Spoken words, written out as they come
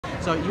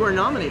So you are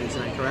nominated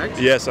tonight, correct?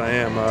 Yes, I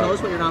am. Tell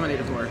us what you're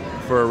nominated for.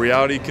 For a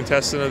Reality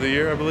Contestant of the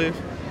Year, I believe.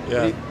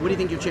 Yeah. What do you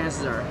think your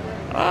chances are?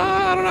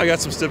 I don't know. I got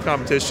some stiff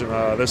competition.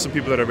 There's some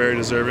people that are very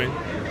deserving.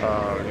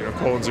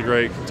 Colin's a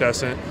great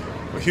contestant.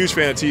 I'm a huge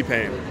fan of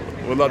T-Pain.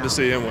 Would love to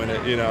see him win it.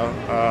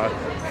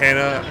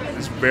 Hannah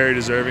is very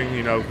deserving.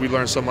 We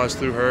learned so much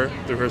through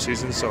her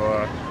season. So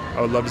I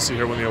would love to see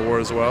her win the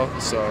award as well.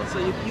 So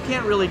you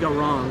can't really go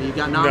wrong. You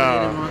got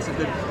nominated amongst a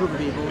good group of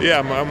people. Yeah,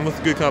 I'm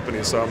with good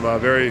company. So I'm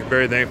very,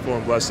 very thankful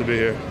and blessed to be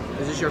here.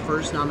 Is this your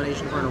first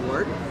nomination for an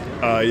award?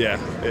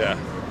 Yeah.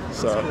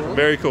 So cool.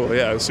 Very cool.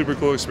 Yeah, super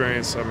cool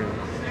experience. I mean,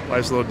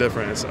 life's a little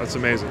different. It's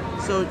amazing.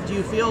 So do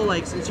you feel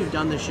like since you've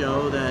done the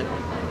show that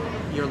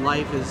your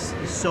life is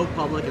so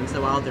public and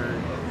so out there?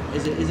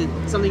 Is it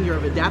something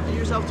you've adapted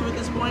yourself to at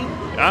this point?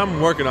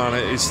 I'm working on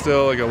it. It's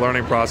still like a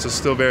learning process.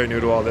 Still very new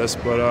to all this,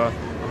 but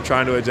I'm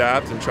trying to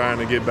adapt and trying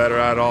to get better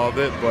at all of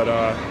it. But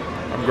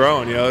I'm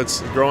growing.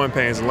 It's growing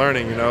pains and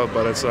learning.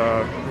 But it's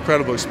an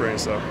incredible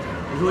experience though.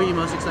 And who are you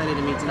most excited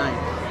to meet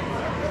tonight?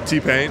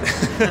 T-Pain.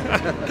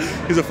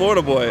 He's a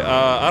Florida boy.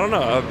 I don't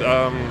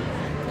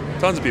know.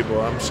 Tons of people.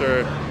 I'm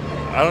sure.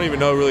 I don't even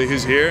know really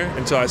who's here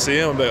until I see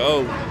him. I'm like,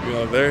 oh,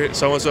 there,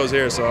 so and so's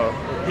here. So.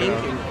 Pink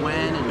and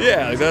Gwen. And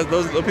yeah,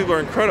 those people are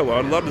incredible.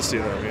 I'd love to see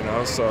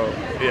them. So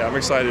yeah, I'm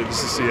excited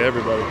just to see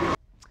everybody.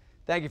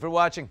 Thank you for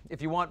watching.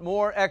 If you want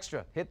more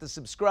extra, hit the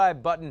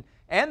subscribe button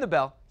and the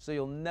bell so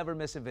you'll never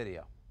miss a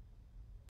video.